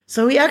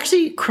So he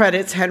actually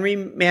credits Henry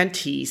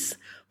Matisse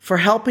for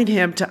helping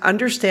him to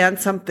understand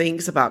some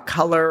things about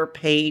color,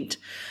 paint,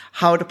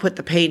 how to put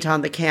the paint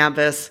on the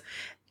canvas.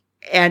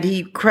 And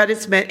he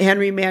credits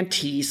Henry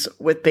Matisse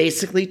with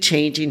basically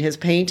changing his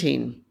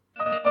painting.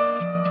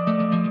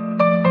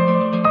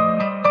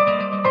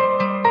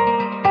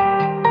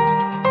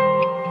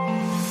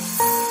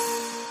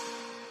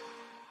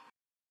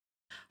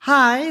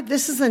 Hi,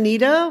 this is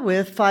Anita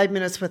with 5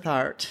 Minutes with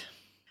Art.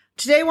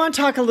 Today I want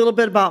to talk a little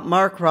bit about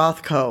Mark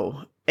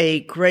Rothko,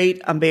 a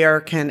great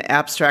American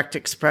abstract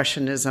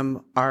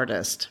expressionism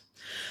artist,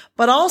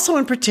 but also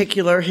in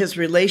particular his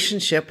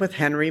relationship with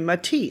Henry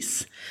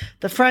Matisse,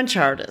 the French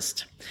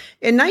artist.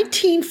 In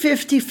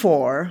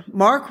 1954,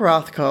 Mark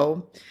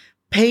Rothko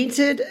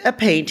painted a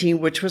painting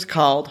which was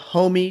called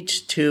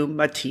Homage to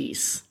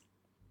Matisse.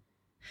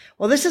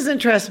 Well, this is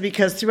interesting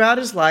because throughout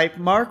his life,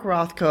 Mark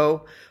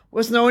Rothko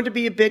was known to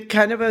be a bit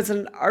kind of as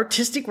an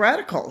artistic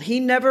radical.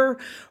 He never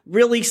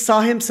really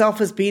saw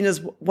himself as being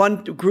as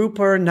one group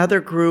or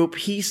another group.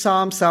 He saw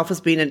himself as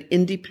being an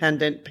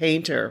independent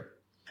painter.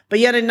 But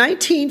yet in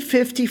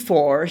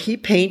 1954, he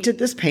painted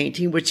this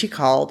painting, which he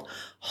called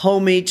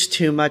Homage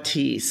to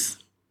Matisse.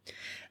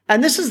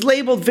 And this is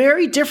labeled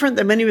very different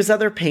than many of his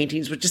other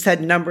paintings, which just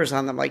had numbers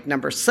on them, like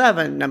number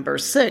 7, number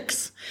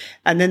 6,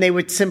 and then they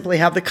would simply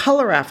have the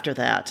color after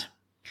that.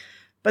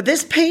 But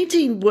this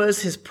painting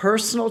was his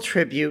personal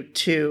tribute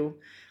to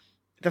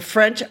the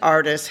French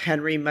artist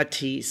Henry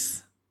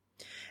Matisse.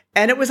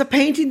 And it was a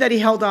painting that he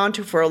held on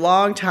to for a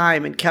long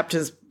time and kept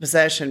his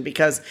possession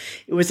because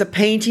it was a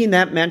painting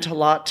that meant a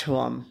lot to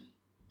him.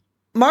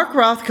 Mark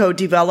Rothko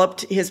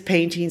developed his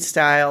painting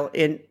style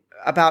in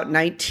about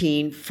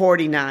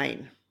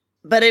 1949.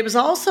 But it was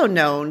also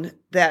known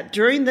that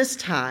during this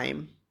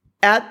time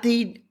at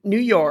the New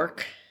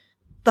York,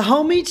 the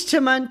Homage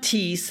to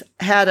Matisse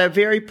had a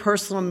very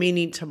personal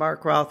meaning to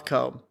Mark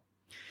Rothko.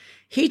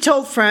 He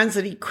told friends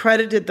that he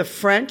credited the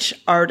French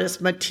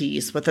artist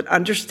Matisse with an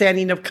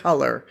understanding of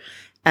color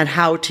and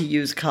how to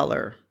use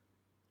color.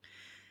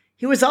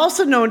 He was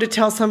also known to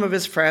tell some of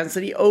his friends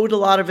that he owed a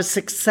lot of his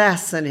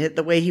success and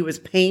the way he was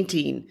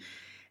painting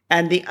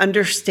and the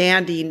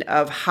understanding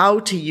of how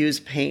to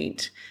use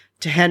paint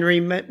to Henry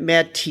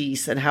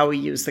Matisse and how he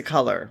used the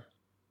color.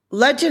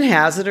 Legend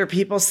has it, or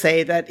people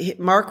say, that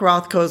Mark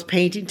Rothko's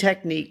painting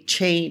technique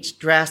changed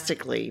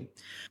drastically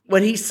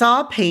when he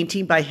saw a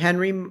painting by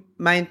Henry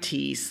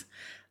Matisse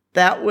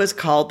that was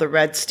called The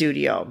Red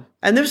Studio.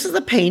 And this is a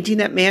painting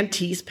that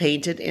Matisse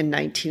painted in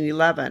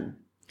 1911.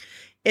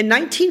 In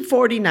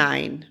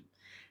 1949,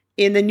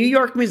 in the New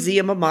York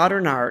Museum of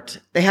Modern Art,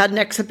 they had an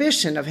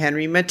exhibition of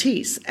Henry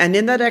Matisse. And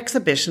in that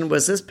exhibition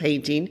was this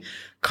painting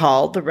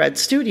called The Red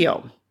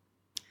Studio.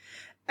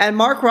 And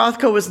Mark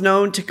Rothko was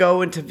known to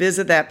go and to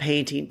visit that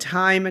painting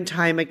time and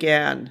time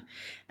again.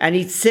 And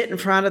he'd sit in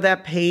front of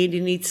that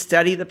painting, he'd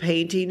study the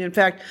painting. In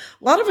fact,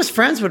 a lot of his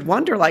friends would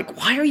wonder, like,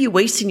 why are you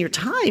wasting your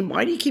time?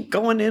 Why do you keep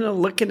going in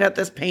and looking at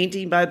this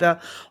painting by the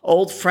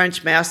old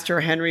French master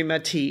Henry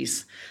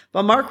Matisse?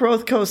 But Mark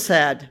Rothko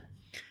said,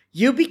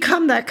 you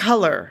become that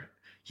color.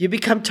 You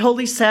become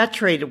totally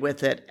saturated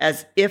with it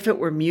as if it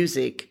were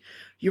music.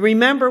 You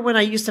remember when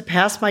I used to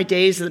pass my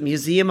days at the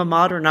Museum of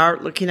Modern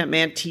Art looking at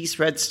Matisse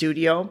Red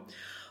Studio?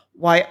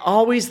 Why,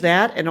 always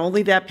that and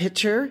only that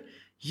picture?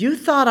 You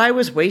thought I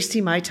was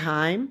wasting my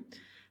time?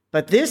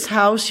 But this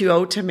house you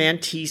owe to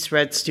Matisse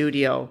Red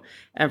Studio.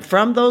 And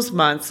from those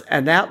months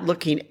and that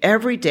looking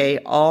every day,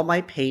 all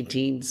my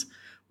paintings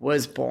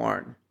was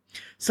born.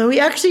 So he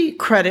actually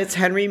credits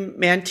Henry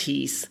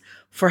Matisse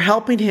for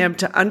helping him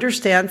to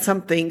understand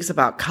some things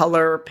about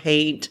color,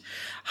 paint,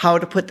 how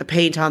to put the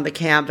paint on the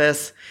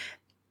canvas.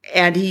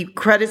 And he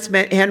credits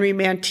Henry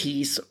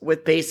Matisse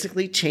with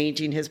basically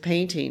changing his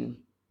painting.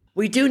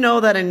 We do know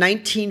that in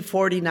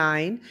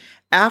 1949,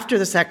 after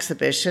this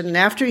exhibition, and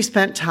after he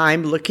spent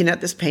time looking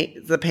at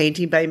the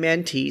painting by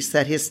Matisse,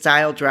 that his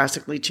style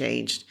drastically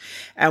changed.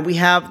 And we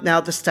have now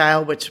the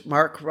style which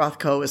Mark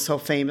Rothko is so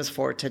famous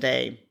for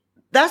today.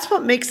 That's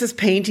what makes this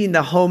painting,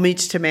 the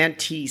Homage to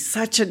Matisse,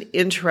 such an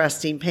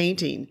interesting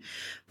painting,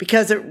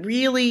 because it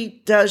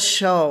really does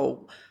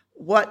show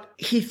what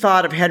he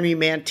thought of Henry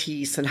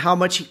Matisse and how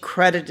much he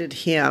credited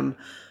him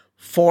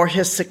for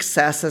his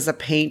success as a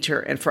painter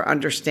and for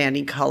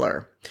understanding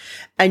color.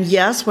 And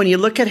yes, when you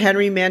look at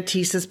Henry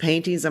Matisse's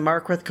paintings and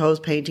Mark Rothko's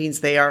paintings,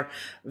 they are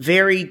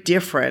very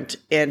different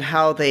in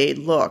how they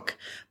look.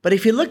 But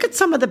if you look at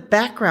some of the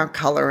background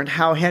color and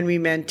how Henry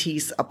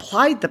Matisse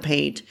applied the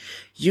paint,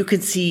 you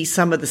can see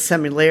some of the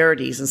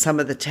similarities and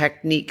some of the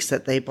techniques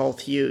that they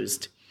both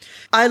used.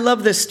 I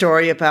love this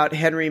story about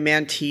Henry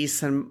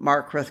Matisse and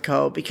Mark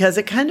Rothko because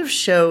it kind of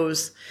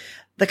shows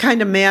the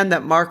kind of man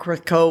that Mark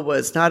Rothko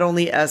was, not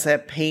only as a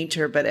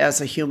painter, but as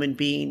a human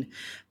being,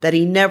 that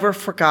he never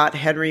forgot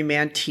Henry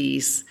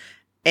Matisse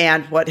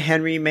and what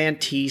Henry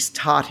Matisse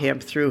taught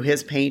him through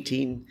his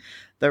painting,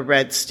 The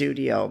Red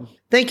Studio.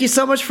 Thank you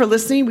so much for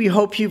listening. We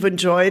hope you've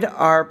enjoyed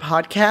our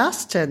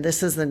podcast. And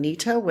this is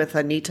Anita with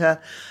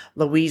Anita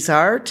Louise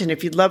Art. And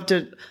if you'd love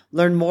to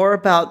learn more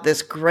about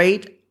this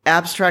great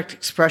abstract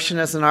expression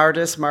as an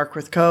artist, Mark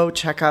Rothko.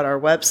 Check out our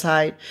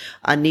website,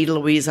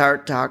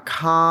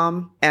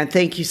 AnitaLouiseArt.com. And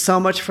thank you so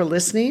much for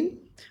listening.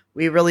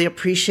 We really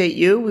appreciate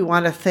you. We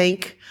want to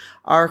thank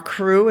our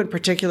crew, in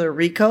particular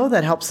Rico,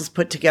 that helps us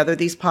put together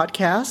these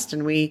podcasts.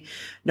 And we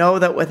know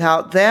that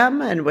without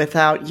them and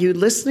without you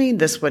listening,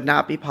 this would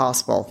not be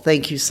possible.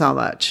 Thank you so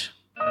much.